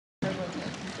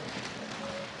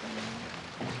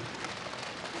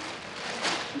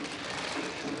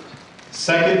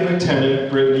Second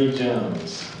Lieutenant Brittany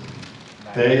Jones.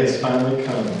 Day has finally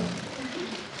come.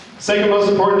 Second most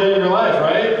important day of your life,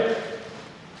 right?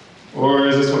 Or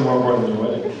is this one more important than your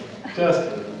wedding? Just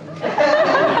kidding.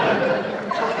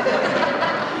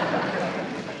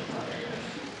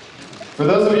 For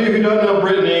those of you who don't know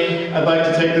Brittany, I'd like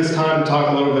to take this time to talk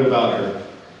a little bit about her.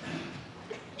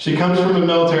 She comes from a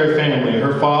military family.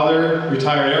 Her father,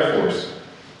 retired Air Force.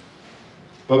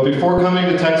 But before coming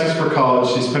to Texas for college,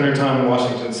 she spent her time in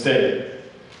Washington State.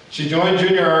 She joined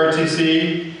junior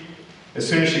ROTC as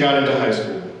soon as she got into high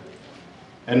school.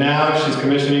 And now she's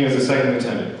commissioning as a second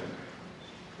lieutenant.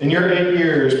 In your 8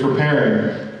 years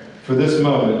preparing for this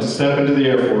moment to step into the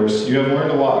Air Force, you have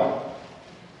learned a lot.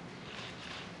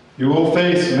 You will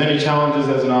face many challenges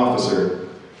as an officer,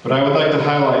 but I would like to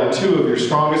highlight 2 of your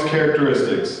strongest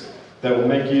characteristics that will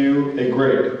make you a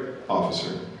great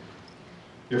officer.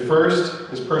 Your first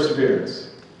is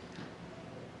perseverance.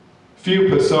 Few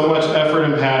put so much effort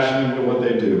and passion into what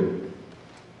they do.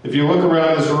 If you look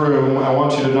around this room, I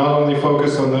want you to not only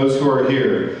focus on those who are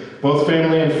here, both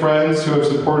family and friends who have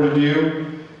supported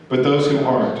you, but those who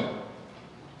aren't.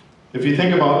 If you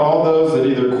think about all those that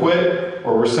either quit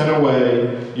or were sent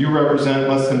away, you represent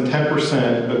less than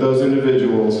 10% of those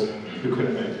individuals who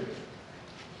couldn't make it.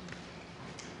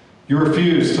 You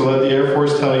refused to let the Air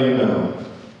Force tell you no,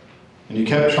 and you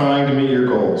kept trying to meet your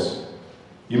goals.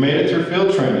 You made it through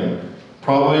field training,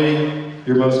 probably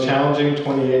your most challenging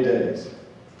 28 days.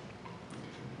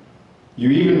 You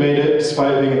even made it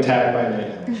despite being attacked by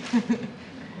NATO.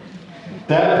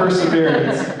 That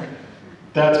perseverance,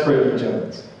 that's Brittany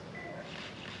Jones.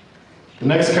 The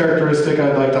next characteristic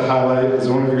I'd like to highlight is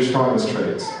one of your strongest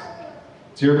traits.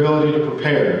 It's your ability to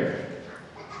prepare.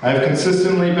 I have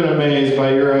consistently been amazed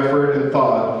by your effort and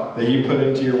thought that you put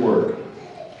into your work.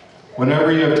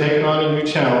 Whenever you have taken on a new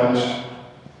challenge,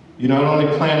 you not only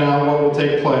plan out what will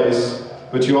take place,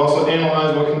 but you also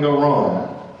analyze what can go wrong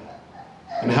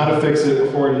and how to fix it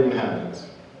before it even happens.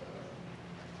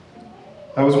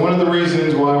 That was one of the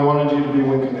reasons why I wanted you to be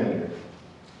wing commander.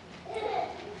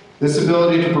 This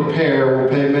ability to prepare will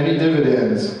pay many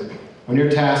dividends when your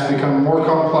tasks become more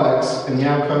complex and the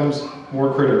outcomes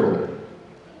more critical.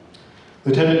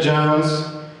 Lieutenant Jones,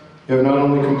 you have not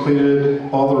only completed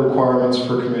all the requirements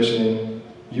for commissioning,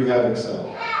 you have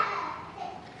excelled.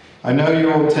 I know you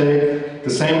will take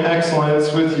the same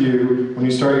excellence with you when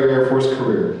you start your Air Force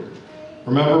career.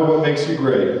 Remember what makes you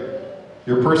great: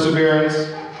 your perseverance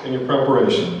and your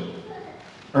preparation.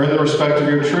 Earn the respect of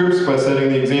your troops by setting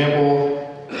the example.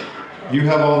 You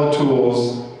have all the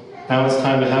tools. Now it's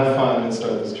time to have fun and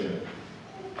start this journey.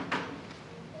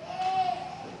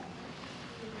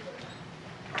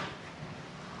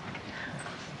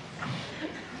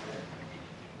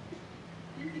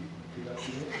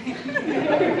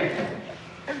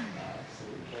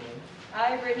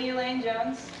 I, Brittany Elaine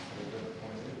Jones,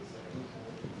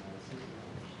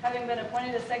 having been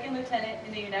appointed a second lieutenant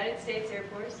in the United States Air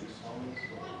Force,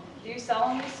 do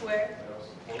solemnly swear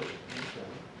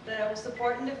that I will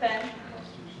support and defend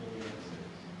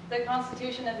the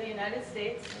Constitution of the United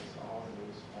States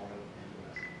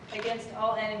against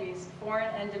all enemies,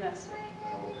 foreign and domestic.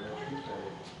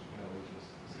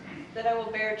 That I will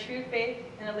bear true faith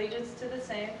and allegiance to the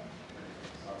same.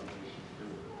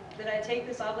 That I take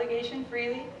this obligation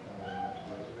freely,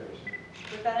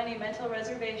 without any mental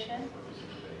reservation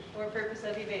or purpose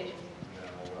of evasion.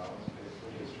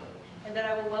 And that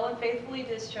I will well and faithfully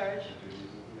discharge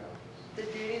the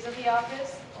duties of the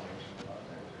office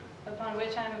upon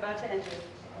which I am about to enter.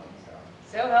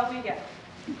 So help me God.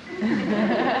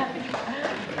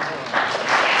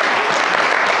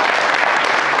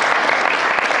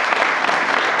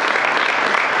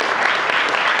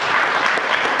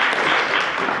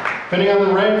 Depending on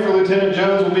the rank for Lieutenant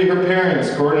Jones will be her parents,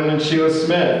 Gordon and Sheila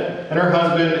Smith, and her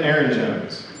husband, Aaron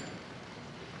Jones.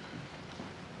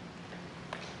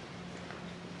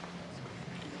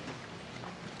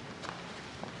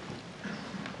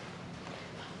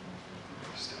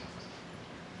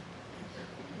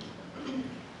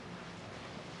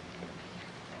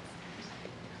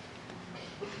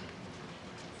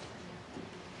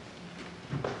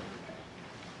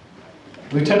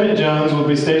 Lieutenant Jones will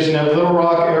be stationed at Little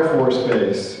Rock Air Force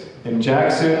Base in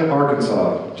Jacksonville,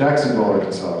 Arkansas,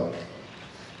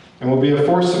 and will be a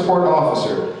force support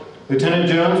officer. Lieutenant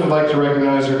Jones would like to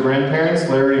recognize her grandparents,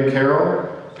 Larry and Carol,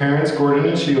 parents, Gordon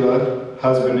and Sheila,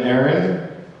 husband, Aaron,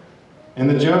 and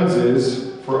the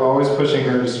Joneses for always pushing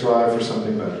her to strive for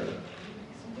something better.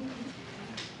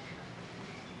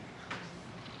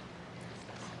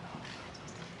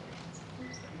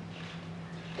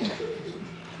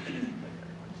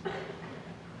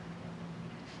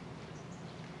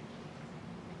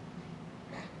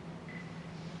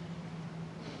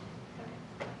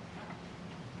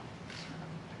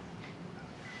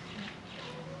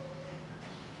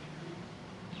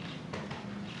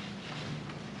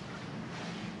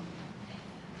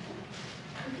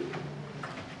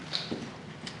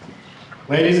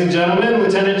 Ladies and gentlemen,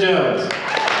 Lieutenant Jones.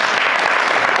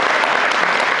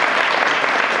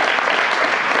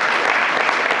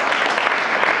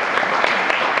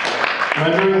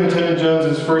 Rendering Lieutenant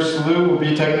Jones's first salute will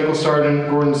be Technical Sergeant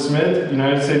Gordon Smith,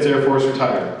 United States Air Force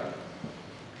retired.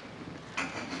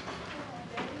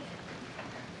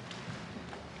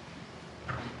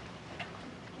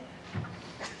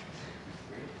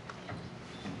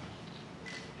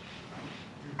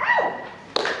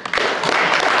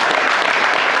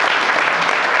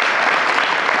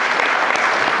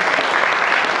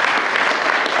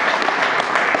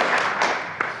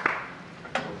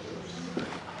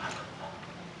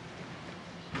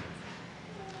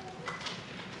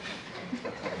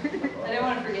 I didn't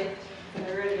want to forget. I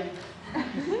wrote it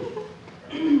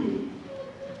in.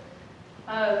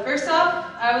 First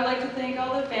off, I would like to thank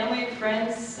all the family and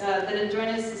friends that have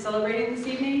joined us in celebrating this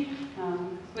evening.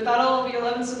 Without all of your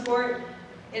love and support,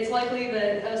 it's likely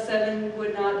that 07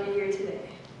 would not be here today.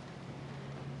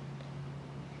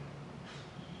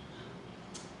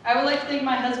 I would like to thank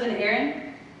my husband,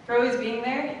 Aaron, for always being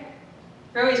there,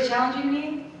 for always challenging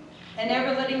me, and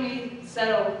never letting me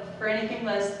settle for anything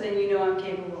less than you know I'm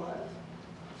capable of.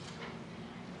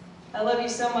 I love you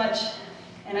so much,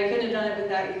 and I couldn't have done it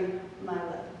without you, my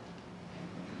love.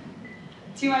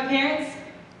 To my parents,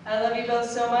 I love you both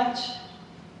so much.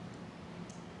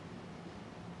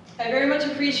 I very much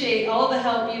appreciate all the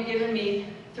help you've given me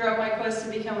throughout my quest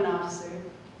to become an officer.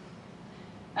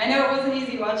 I know it wasn't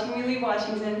easy watching me leave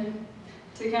Washington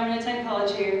to come and attend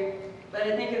college here, but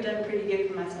I think I've done pretty good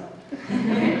for myself.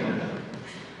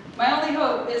 My only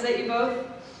hope is that you both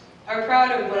are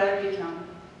proud of what I've become.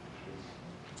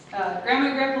 Grandma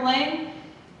and Grandpa Lane,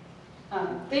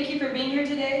 thank you for being here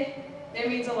today. It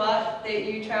means a lot that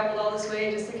you traveled all this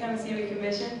way just to come and see me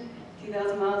commission.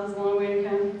 2,000 miles is a long way to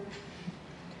come.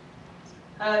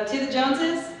 To the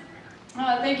Joneses,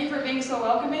 thank you for being so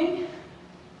welcoming.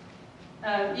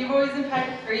 You've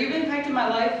impacted my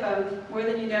life more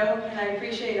than you know, and I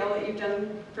appreciate all that you've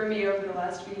done for me over the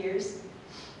last few years.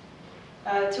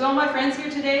 To all my friends here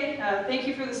today, thank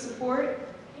you for the support,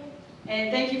 and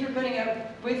thank you for putting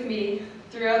up with me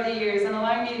throughout the years and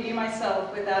allowing me to be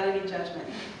myself without any judgment.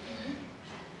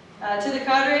 To the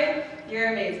cadre, you're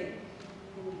amazing.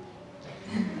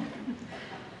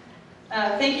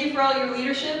 Thank you for all your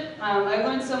leadership. I've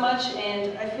learned so much,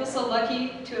 and I feel so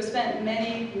lucky to have spent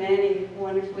many, many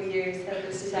wonderful years at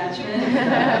this detachment.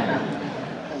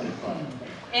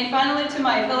 And finally, to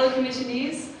my fellow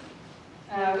commissionees,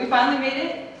 we finally made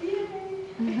it. Yay!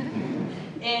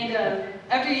 And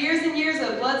after years and years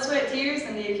of blood, sweat, tears,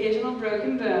 and the occasional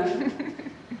broken bone,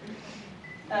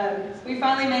 we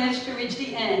finally managed to reach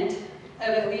the end of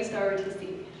at least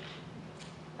AFROTC.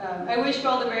 I wish you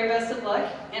all the very best of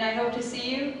luck, and I hope to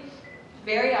see you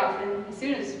very often, as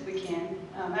soon as we can,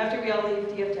 after we all leave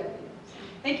DFW.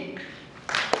 Thank you.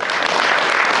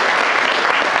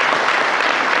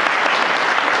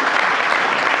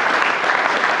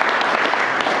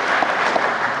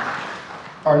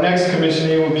 Our next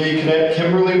commissionee will be Cadet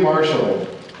Kimberly Marshall.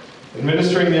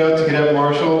 Administering the oath to Cadet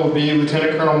Marshall will be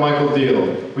Lieutenant Colonel Michael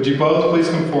Deal. Would you both please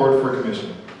come forward for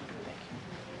commission?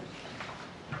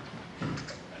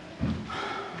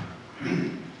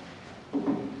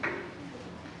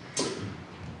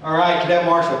 All right, Cadet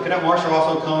Marshall. Cadet Marshall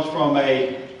also comes from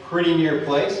a pretty near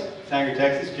place, Sanger,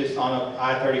 Texas, just on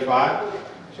I-35.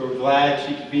 So we're glad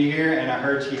she could be here, and I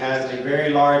heard she has a very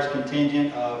large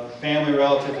contingent of family,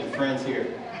 relatives, and friends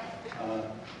here.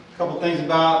 A couple things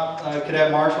about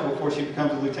Cadet Marshall before she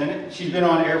becomes a lieutenant. She's been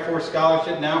on Air Force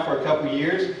scholarship now for a couple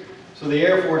years, so the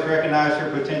Air Force recognized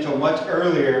her potential much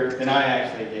earlier than I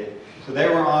actually did. So they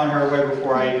were on her way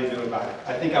before I even knew about it.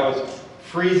 I think I was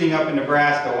freezing up in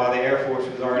Nebraska while the Air Force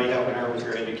was already helping her with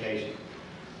her education.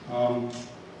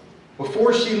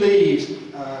 Before she leaves,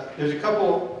 there's a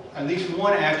couple, at least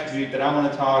one attribute that I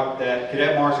want to talk that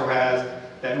Cadet Marshall has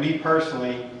that me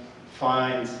personally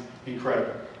finds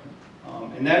incredible.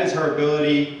 And that is her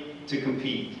ability to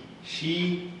compete.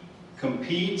 She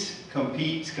competes.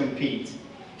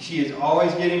 She is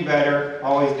always getting better,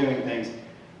 always doing things.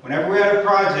 Whenever we had a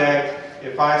project,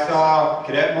 if I saw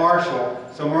Cadet Marshall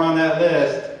somewhere on that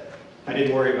list, I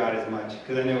didn't worry about it as much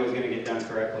because I knew it was going to get done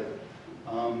correctly.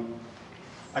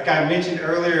 Like I mentioned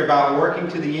earlier about working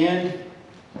to the end,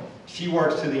 she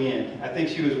works to the end. I think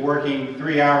she was working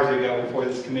 3 hours ago before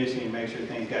this commission to make sure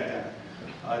things got done.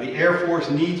 The Air Force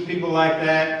needs people like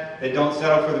that don't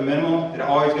settle for the minimum, that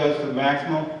always goes for the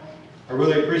maximum. I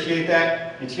really appreciate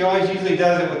that. And she always usually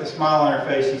does it with a smile on her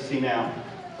face you see now.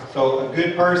 So a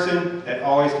good person that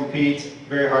always competes,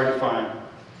 very hard to find.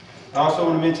 I also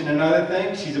want to mention another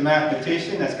thing. She's a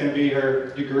mathematician. That's going to be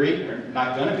her degree, or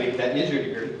not going to be, that is her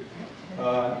degree.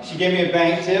 She gave me a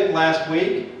bank tip last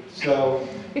week, so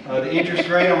the interest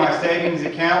rate on my savings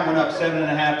account went up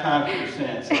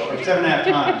 7.5%, or 7.5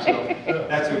 times. So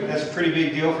that's a pretty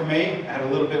big deal for me. I had a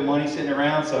little bit of money sitting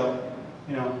around, so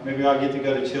you know, maybe I'll get to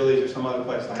go to Chili's or some other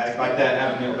place like that and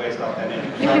have a meal based off that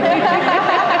interest.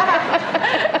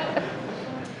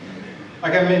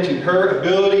 Like I mentioned, her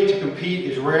ability to compete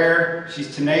is rare.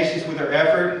 She's tenacious with her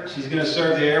effort. She's going to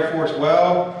serve the Air Force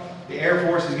well. The Air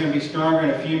Force is going to be stronger in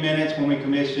a few minutes when we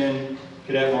commission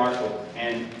Cadet Marshall.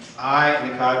 And I and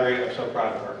the cadre are so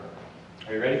proud of her.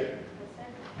 Are you ready?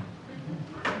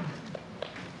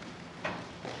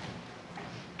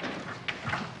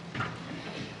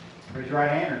 Raise your right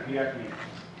hand and repeat after me.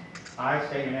 I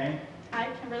state your name. I,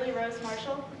 Kimberly Rose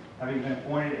Marshall, Having been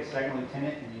appointed a second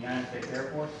lieutenant in the United States Air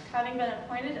Force, having been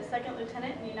appointed a second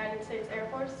lieutenant in the United States Air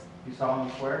Force, do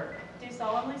solemnly swear do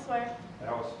solemnly swear that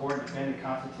I will support and defend the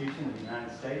Constitution of the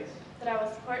United States that I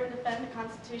will support and defend the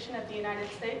Constitution of the United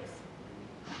States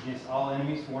against all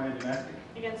enemies, foreign and domestic,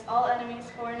 against all enemies,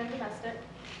 foreign and domestic,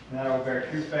 and that I will bear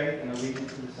true faith and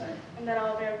allegiance to the same, and that I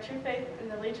will bear true faith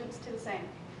and allegiance to the same,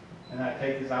 and that I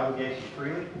take this obligation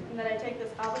freely and that I take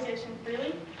this obligation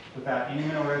freely without any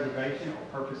mental reservation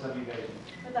or purpose of evasion,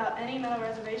 without any mental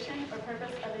reservation or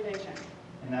purpose of evasion,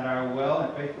 and that I will well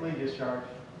and faithfully discharge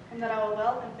and that I will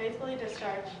well and faithfully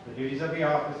discharge the duties of the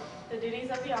office the duties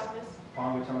of the office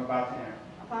upon which I'm about to enter.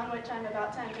 upon which I am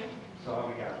about to enter, So help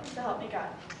me God. so help me God.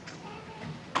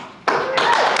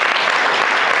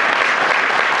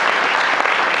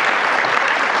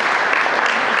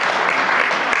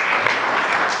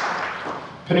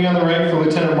 Pinning on the rank for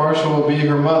Lieutenant Marshal will be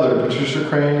her mother, Patricia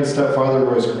Crane, and stepfather,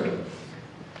 Royce Crane.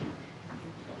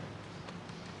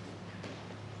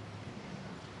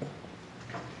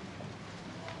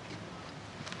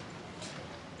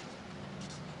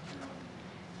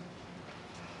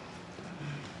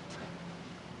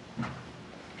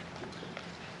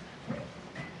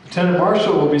 Lieutenant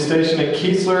Marshal will be stationed at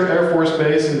Keesler Air Force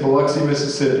Base in Biloxi,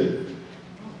 Mississippi,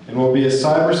 and will be a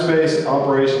cyberspace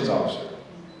operations officer.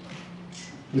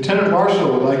 Lieutenant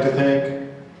Marshal would like to thank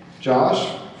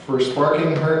Josh for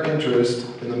sparking her interest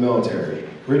in the military,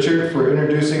 Richard for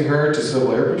introducing her to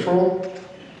Civil Air Patrol,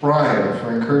 Brian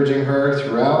for encouraging her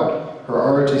throughout her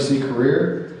ROTC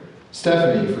career,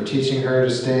 Stephanie for teaching her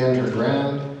to stand her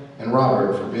ground, and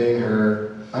Robert for being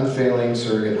her unfailing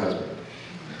surrogate husband.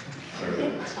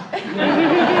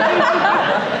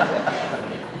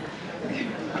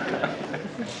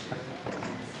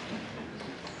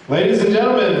 Ladies and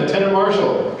gentlemen, Lieutenant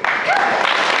Marshal.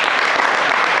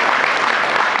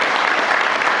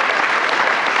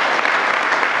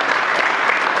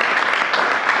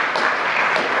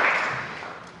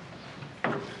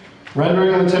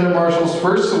 Rendering Lieutenant Marshal's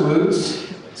first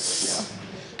salutes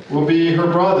will be her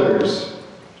brothers,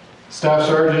 Staff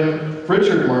Sergeant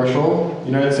Richard Marshall,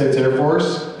 United States Air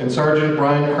Force, and Sergeant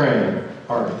Brian Crane,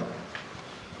 Army,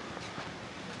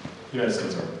 United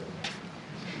States Army.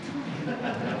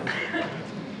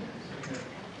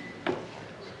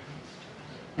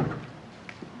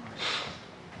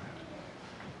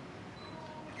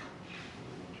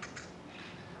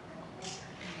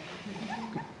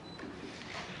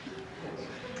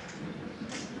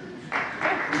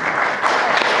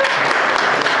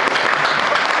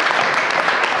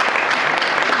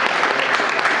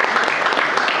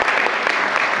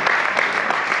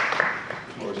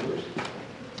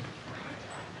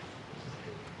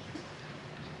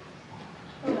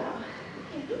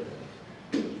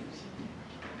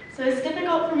 So it's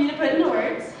difficult for me to put into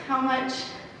words how much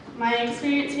my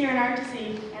experience here in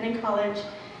ROTC and in college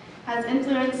has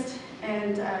influenced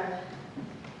and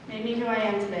made me who I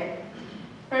am today.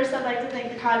 First, I'd like to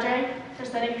thank the cadre for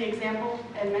setting the example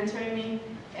and mentoring me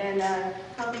and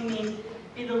helping me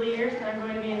be the leader that I'm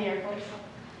going to be in the Air Force.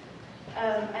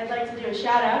 I'd like to do a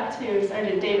shout out to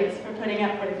Sergeant Davis for putting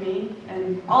up with me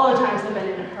and all the times I've been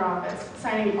in her office,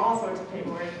 signing all sorts of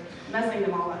paperwork, messing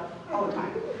them all up all the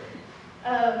time.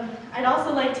 I'd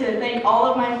also like to thank all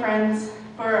of my friends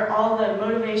for all the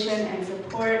motivation and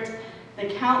support, the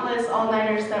countless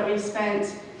all-nighters that we've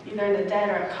spent either in the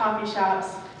den or at coffee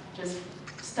shops, just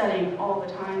studying all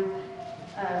the time.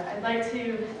 I'd like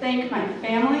to thank my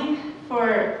family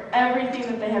for everything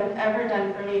that they have ever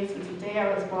done for me since the day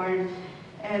I was born,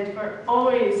 and for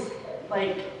always,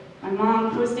 like, my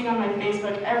mom posting on my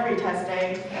Facebook every test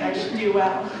day that I should do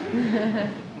well.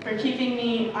 For keeping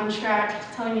me on track,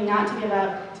 telling me not to give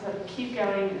up, to keep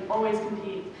going, and always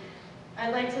compete.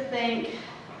 I'd like to thank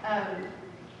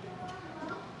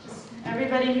just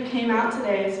everybody who came out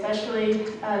today, especially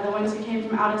the ones who came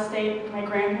from out of state, my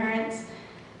grandparents,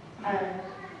 and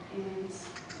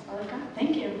all of that.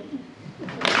 Thank you.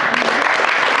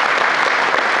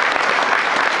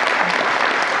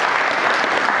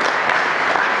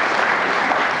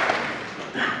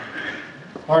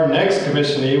 Our next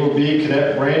commissionee will be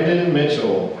Cadet Brandon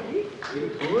Mitchell.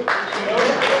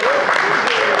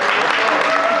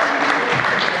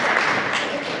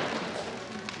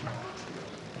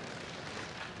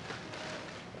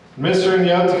 Administering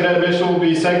the oath to Cadet Mitchell will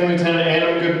be Second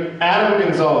Lieutenant Adam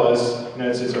Gonzalez,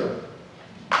 United States Army.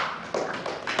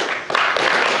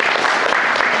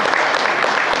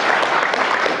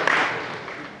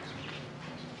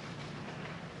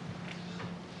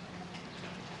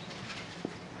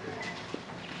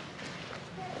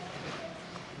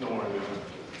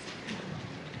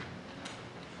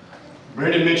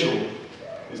 Brandon Mitchell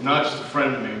is not just a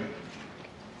friend to me,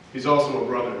 he's also a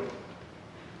brother.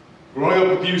 Growing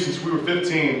up with you since we were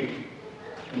 15,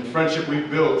 and the friendship we've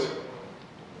built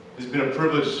has been a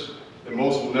privilege that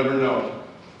most will never know.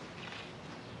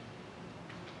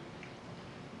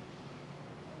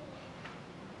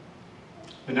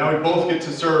 And now we both get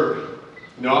to serve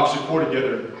in the officer corps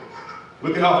together.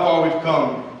 Look at how far we've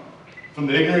come from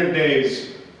the ignorant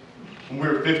days when we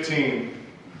were 15,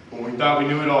 when we thought we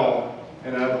knew it all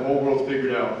and had the whole world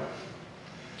figured out.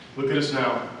 Look at us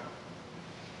now.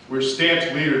 We're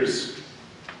stamped leaders,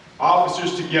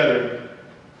 officers together.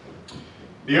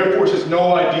 The Air Force has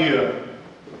no idea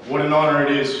what an honor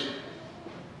it is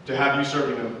to have you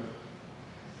serving them.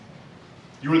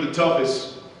 You are the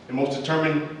toughest and most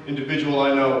determined individual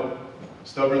I know,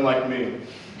 stubborn like me.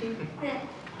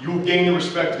 You will gain the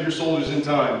respect of your soldiers in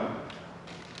time.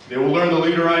 They will learn the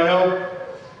leader I know,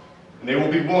 and they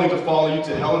will be willing to follow you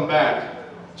to hell and back,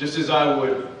 just as I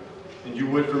would, and you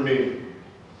would for me.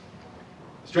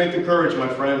 Strength and courage, my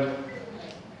friend.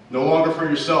 No longer for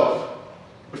yourself,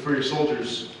 but for your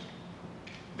soldiers.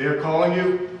 They are calling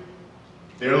you,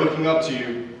 they are looking up to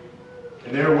you,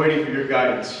 and they are waiting for your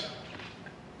guidance.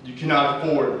 You cannot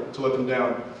afford to let them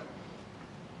down.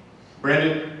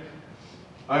 Brandon,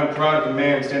 I am proud of the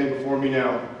man standing before me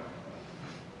now.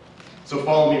 So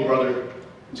follow me, brother,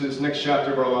 into this next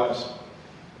chapter of our lives.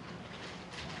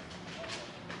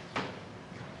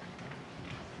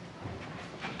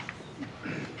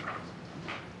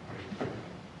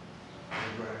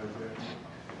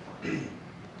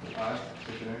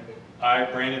 I,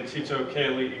 Brandon Tito K.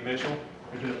 Mitchell,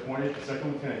 Have been appointed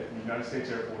Second Lieutenant in the United States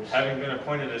Air Force. having been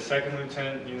appointed as Second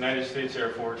Lieutenant in the United States Air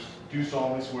Force, Do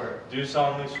solemnly swear do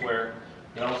solemnly swear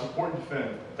that I will support and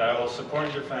defend that I will support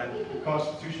and defend the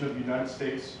Constitution of the United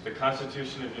States the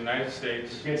Constitution of the United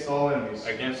States against all enemies,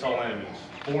 against all enemies,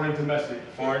 foreign and domestic,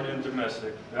 foreign and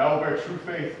domestic, that I will bear true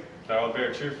faith that I will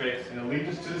bear true faith and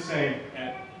allegiance to the same,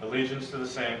 and allegiance to the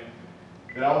same,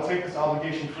 that I will take this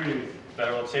obligation freely, that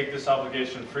I will take this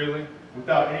obligation freely,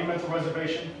 without any mental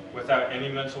reservation without any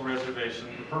mental reservation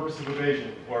or purpose of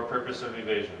evasion, or purpose of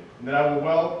evasion, and that I will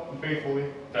well and faithfully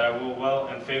that I will well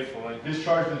and faithfully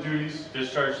discharge the duties,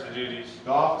 discharge the duties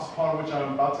the office upon which I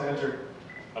am about to enter,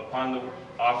 upon the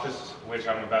office which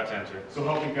I'm about to enter. so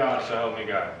help me God. So help me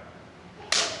God.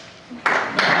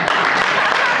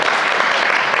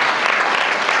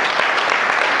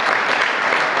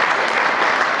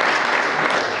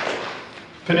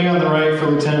 Pinning on the right for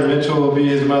Lieutenant Mitchell will be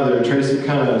his mother, Tracy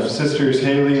Cuniff, sisters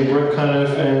Haley and Brooke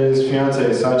Cuniff, and his fiancee,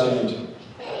 Sachi Nugent.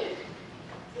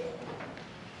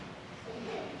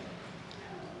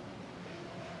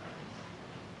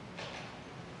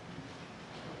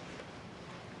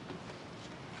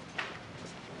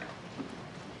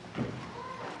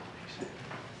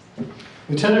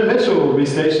 Lieutenant Mitchell will be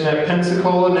stationed at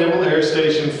Pensacola Naval Air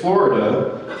Station,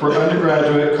 Florida, for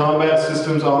undergraduate combat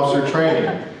systems officer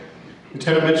training.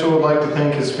 Lieutenant Mitchell would like to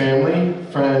thank his family,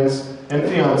 friends, and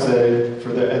fiancee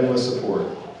for their endless support.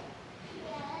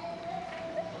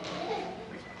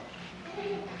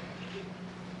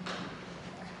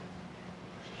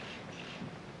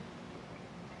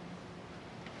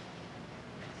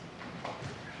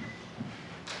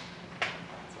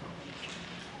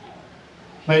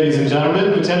 Ladies and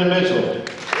gentlemen, Lieutenant Mitchell.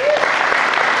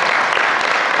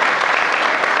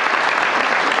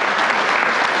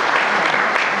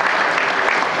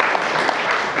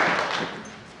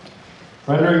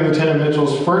 Rendering Lieutenant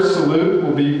Mitchell's first salute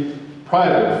will be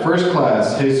Private First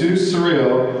Class Jesus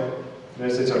Surreal,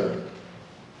 United States Army.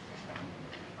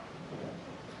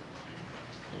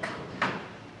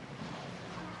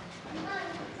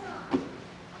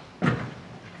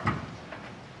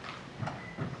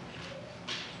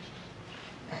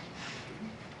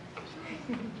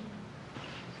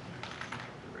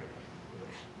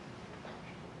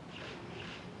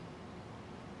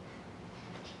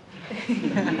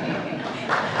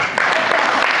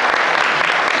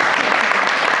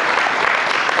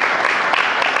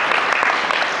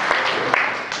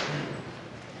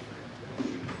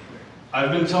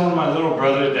 I've been telling my little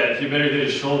brother that he better get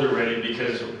his shoulder ready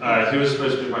because he was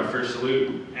supposed to be my first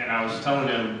salute, and I was telling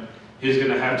him he's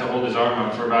going to have to hold his arm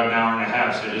up for about an hour and a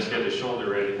half, so just get his shoulder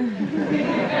ready.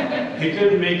 He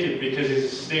couldn't make it because he's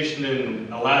stationed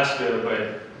in Alaska,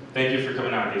 but thank you for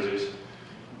coming out, Jesus.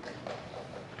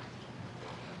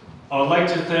 I would like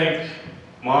to thank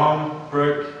Mom,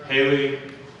 Brooke, Haley,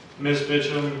 Miss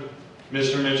Mitchum,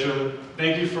 Mr. Mitchum.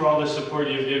 Thank you for all the support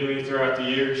you've given me throughout the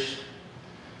years.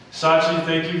 Sachi,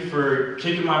 thank you for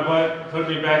kicking my butt,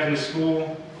 putting me back in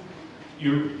school.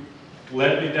 You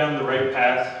led me down the right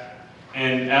path.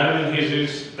 And Adam and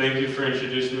Jesus, thank you for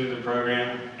introducing me to the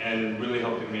program and really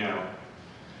helping me out.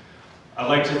 I'd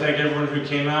like to thank everyone who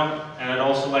came out, and I'd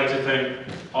also like to thank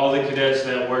all the cadets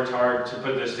that worked hard to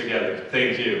put this together.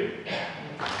 Thank you.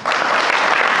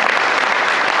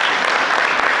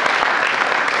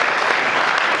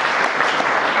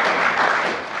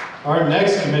 Our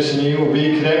next commissionee will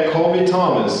be Cadet Colby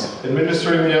Thomas.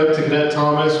 Administering the oath to Cadet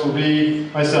Thomas will be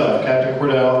myself, Captain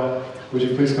Cordell. Would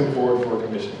you please come forward for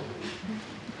commissioning?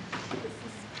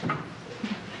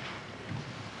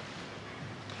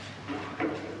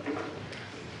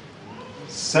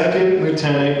 Second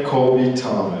Lieutenant Colby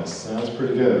Thomas. Sounds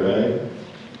pretty good, right?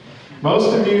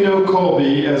 Most of you know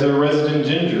Colby as a resident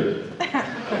ginger.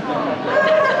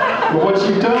 But what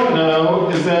you don't know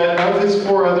is that of his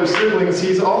 4 other siblings,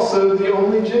 he's also the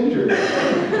only ginger.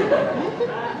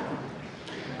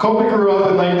 Colby grew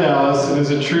up in Lake Dallas and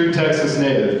is a true Texas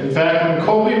native. In fact, when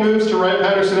Colby moves to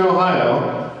Wright-Patterson,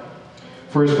 Ohio,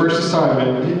 for his first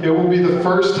assignment, it will be the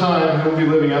first time he'll be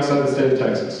living outside the state of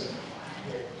Texas.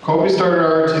 Colby started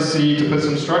ROTC to put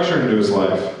some structure into his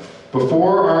life.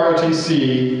 Before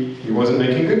ROTC, he wasn't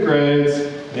making good grades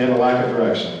and he had a lack of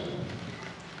direction.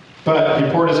 But he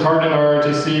poured his heart into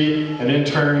ROTC and in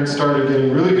turn started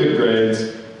getting really good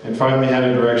grades and finally had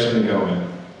a direction to go in.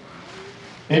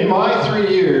 In my 3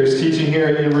 years teaching here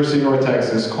at University of North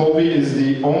Texas, Colby is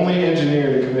the only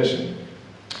engineer to commission.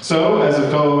 So, as a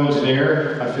fellow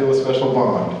engineer, I feel a special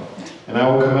bond. And I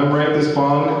will commemorate this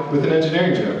bond with an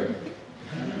engineering joke.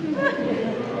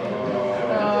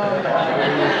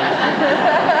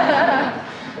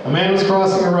 A man was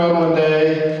crossing a road one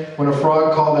day when a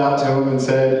frog called out to him and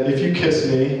said, "If you kiss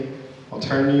me, I'll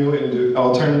turn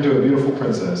into a beautiful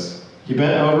princess." He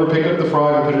bent over, picked up the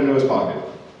frog, and put it into his pocket.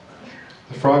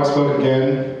 The frog spoke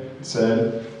again and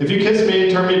said, "If you kiss me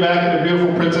and turn me back into a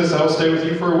beautiful princess, I will stay with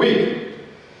you for a week."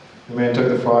 The man took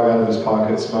the frog out of his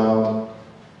pocket, smiled,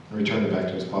 and returned it back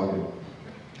to his pocket.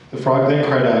 The frog then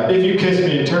cried out, "If you kiss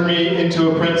me and turn me into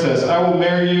a princess, I will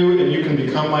marry you and you can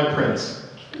become my prince."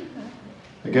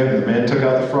 Again, the man took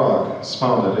out the frog,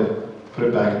 smiled at it, put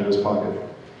it back into his pocket.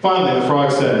 Finally, the frog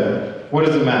said, "What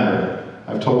does it matter?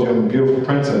 I've told you I'm a beautiful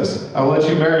princess. I'll let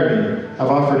you marry me.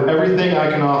 I've offered everything I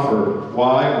can offer.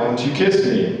 Why won't you kiss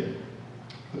me?"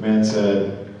 The man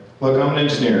said, "Look, I'm an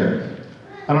engineer.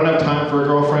 I don't have time for a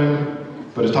girlfriend,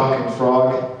 but a talking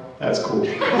frog, that's cool."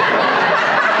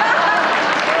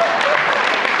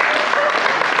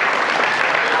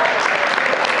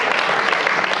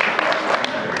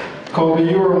 Colby,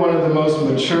 you are one of the most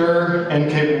mature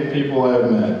and capable people I have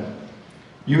met.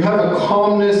 You have a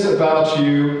calmness about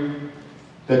you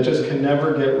that just can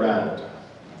never get rattled.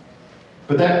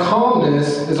 But that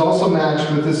calmness is also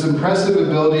matched with this impressive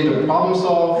ability to problem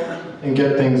solve and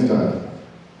get things done.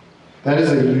 That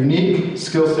is a unique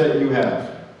skill set you have.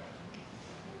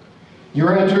 You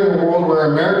are entering a world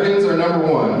where Americans are number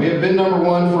one. We have been number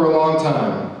one for a long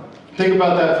time. Think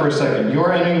about that for a second. You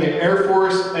are entering the Air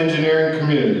Force engineering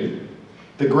community.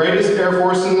 The greatest Air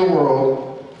Force in the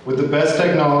world with the best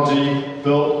technology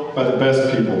built by the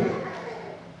best people.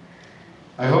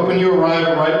 I hope when you arrive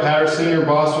at Wright-Patterson, your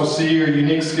boss will see your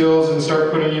unique skills and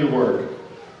start putting you to work.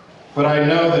 But I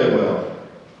know they will.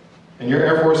 And your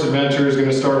Air Force adventure is going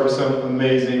to start with some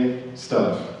amazing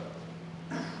stuff.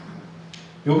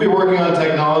 You'll be working on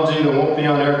technology that won't be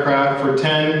on aircraft for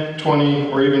 10,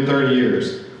 20, or even 30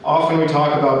 years. Often we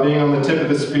talk about being on the tip of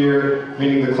the spear,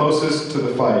 meaning the closest to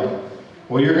the fight.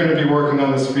 Well, you're going to be working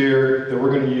on the spear that we're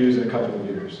going to use in a couple of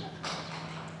years.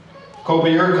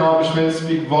 Colby, your accomplishments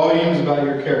speak volumes about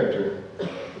your character.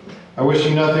 I wish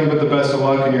you nothing but the best of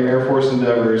luck in your Air Force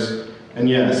endeavors, and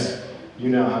yes, you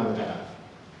now have the path.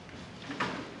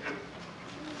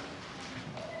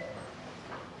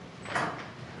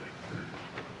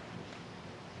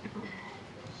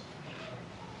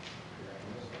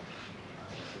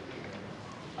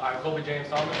 I, Colby James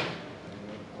Thomas,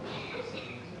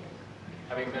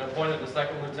 Having been appointed the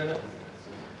second lieutenant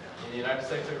in the United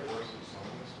States Air Force,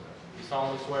 do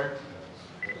solemnly swear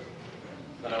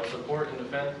that I will support and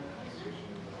defend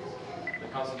the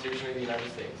Constitution of the United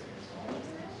States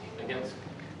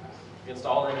against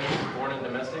all enemies, foreign and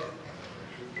domestic,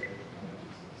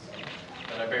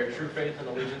 that I bear true faith and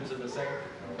allegiance to the same,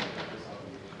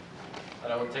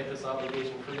 that I will take this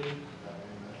obligation freely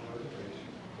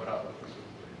without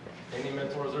any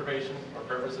mental reservation or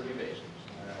purpose of evasion,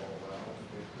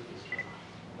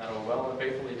 that I will well and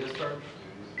faithfully discharge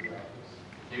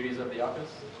the duties of the office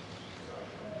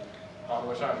upon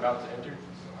which I am about to enter.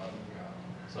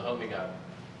 So help me God.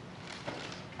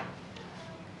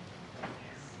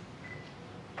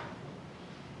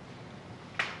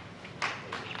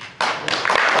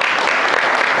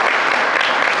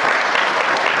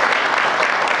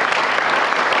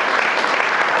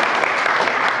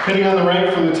 Pinning on the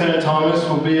rank for Lieutenant Thomas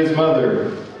will be his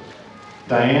mother,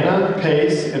 Diana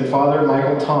Pace, and father,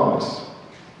 Michael Thomas.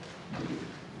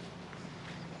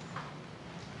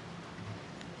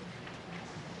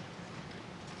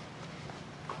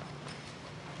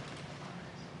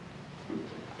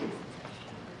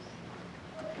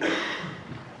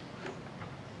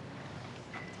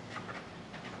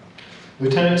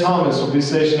 Lieutenant Thomas will be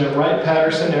stationed at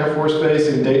Wright-Patterson Air Force Base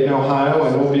in Dayton, Ohio,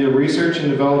 and will be a Research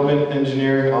and Development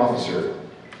Engineering Officer.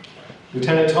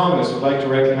 Lieutenant Thomas would like to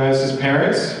recognize his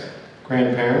parents,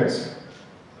 grandparents,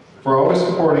 for always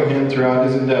supporting him throughout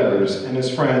his endeavors, and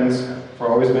his friends for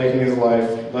always making his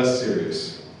life less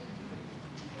serious.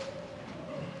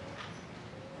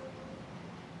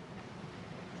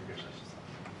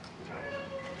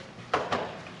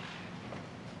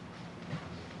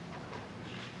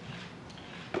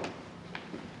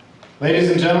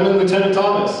 Ladies and gentlemen, Lieutenant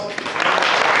Thomas.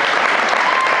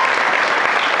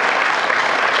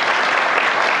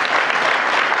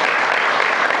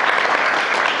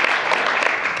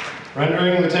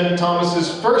 Rendering Lieutenant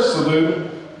Thomas's first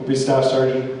salute will be Staff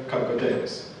Sergeant Coco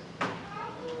Davis.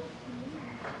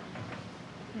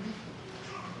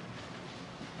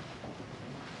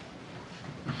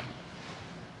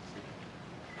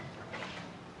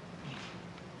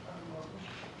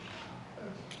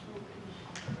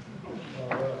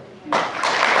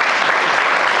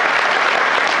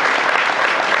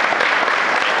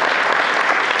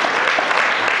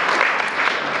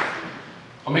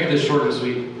 I'll make this short and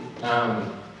sweet.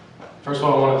 First of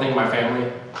all, I want to thank my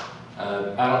family.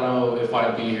 I don't know if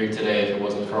I'd be here today if it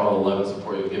wasn't for all the love and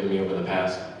support you've given me over the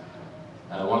past.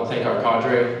 I want to thank our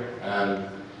cadre.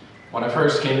 When I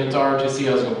first came into ROTC,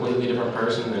 I was a completely different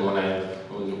person than when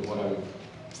I'm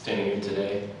standing here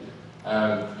today.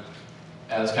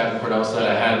 As Captain Cordell said,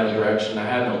 I had no direction, I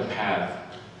had no path.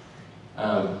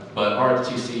 But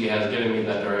ROTC has given me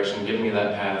that direction, given me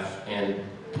that path, and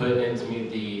put into me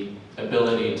the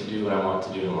ability to do what I want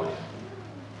to do in life.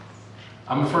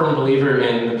 I'm a firm believer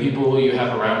in the people you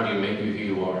have around you make you who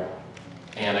you are.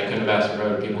 And I couldn't have asked for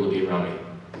other people to be around me.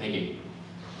 Thank you.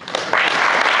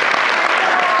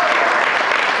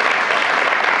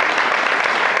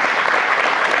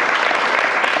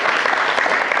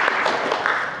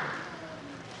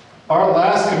 Our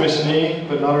last commissionee,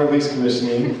 but not our least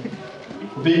commissionee,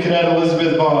 will be Cadet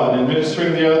Elizabeth Vaughn.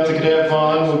 Administering the oath to Cadet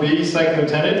Vaughn will be Second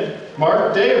Lieutenant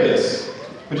Mark Davis.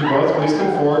 Would you both please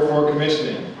come forward for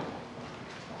commissioning?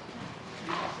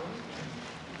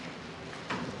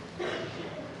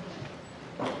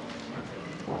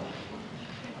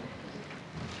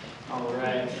 All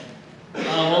right.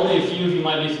 Only a few of you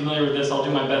might be familiar with this. I'll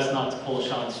do my best not to pull a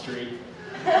Sean Street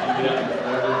and get up here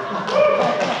forever.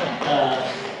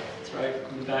 That's right.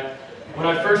 Coming back. When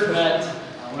I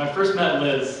first met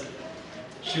Liz,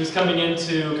 she was coming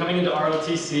into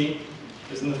ROTC. It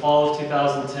was in the fall of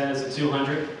 2010 as a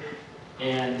 200,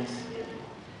 and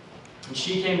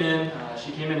she came in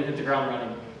and hit the ground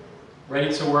running,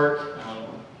 ready to work.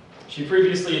 She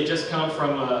previously had just come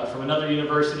from another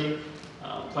university,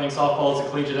 playing softball as a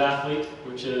collegiate athlete,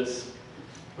 which is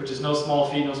no small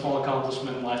feat, no small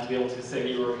accomplishment in life to be able to say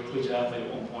that you were a collegiate athlete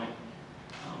at one point.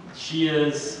 She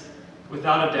is,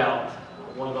 without a doubt,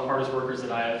 one of the hardest workers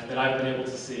that I've been able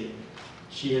to see.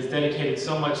 She has dedicated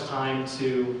so much time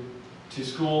to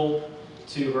school,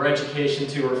 to her education,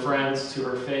 to her friends, to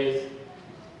her faith,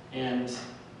 and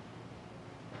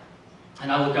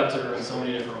I look up to her in so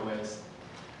many different ways.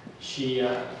 She's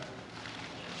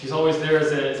always there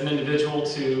as an individual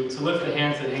to lift the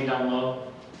hands that hang down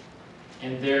low,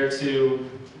 and there to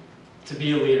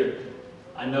be a leader.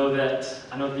 I know that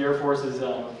the Air Force is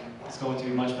going to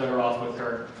be much better off with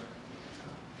her,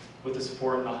 with the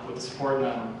support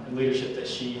and leadership that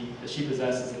she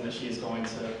possesses and that she is going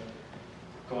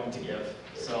to give.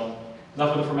 So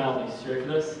Enough of the formalities. You ready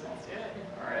for this? Let's do it.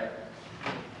 All right.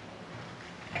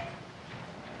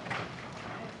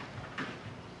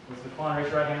 Ms. McClellan,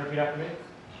 raise your right hand and repeat after me.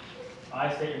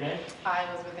 I state your name. I,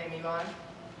 Elizabeth Amy Vaughn,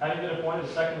 Having been appointed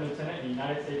a second lieutenant in the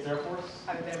United States Air Force,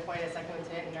 having been appointed a second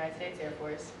lieutenant in the United States Air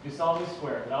Force, do solemnly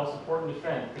swear that I will support and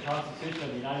defend the Constitution of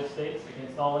the United States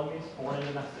against all enemies, foreign and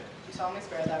domestic. do solemnly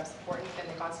swear that I will support and defend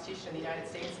the Constitution of the United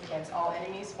States against all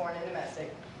enemies, foreign and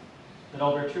domestic, That I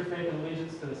will bear true faith and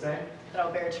allegiance to the same. that I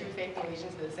will bear true faith and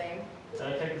allegiance to the same, That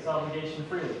I take this obligation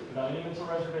freely, without any mental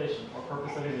reservation or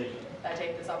purpose of evasion. that I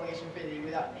take this obligation freely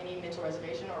without any mental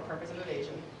reservation or purpose of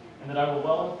evasion, And that I will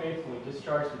well and faithfully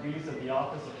discharge the duties of the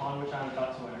office upon which I am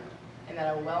about to enter. and that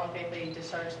I will well and faithfully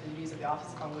discharge the duties of the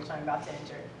office upon which I am about to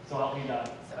enter. So help me God.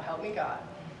 So help me God.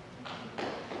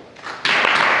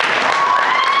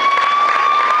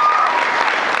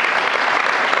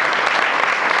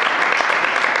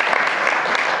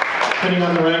 Depending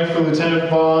on the rank for Lieutenant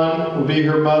Vaughn will be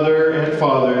her mother and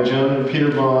father, Joan and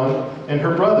Peter Vaughn, and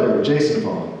her brother, Jason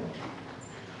Vaughn.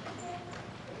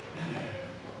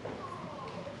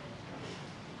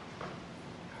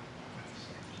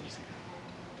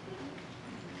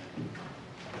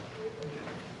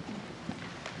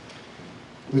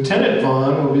 Lieutenant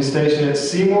Vaughn will be stationed at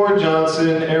Seymour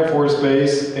Johnson Air Force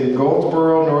Base in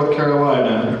Goldsboro, North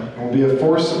Carolina, and will be a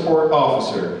force support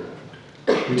officer.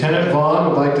 Lieutenant Vaughn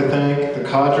would like to thank the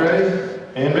cadre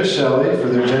and Miss Shelley for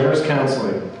their generous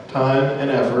counseling, time,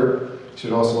 and effort.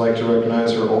 She'd also like to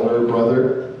recognize her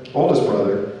oldest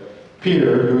brother,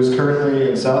 Peter, who is currently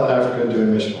in South Africa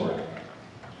doing mission work.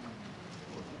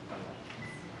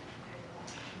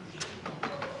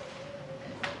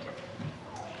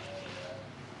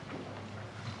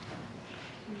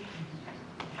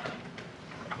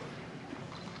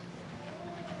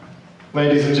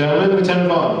 Ladies and gentlemen, Lieutenant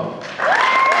Vaughn.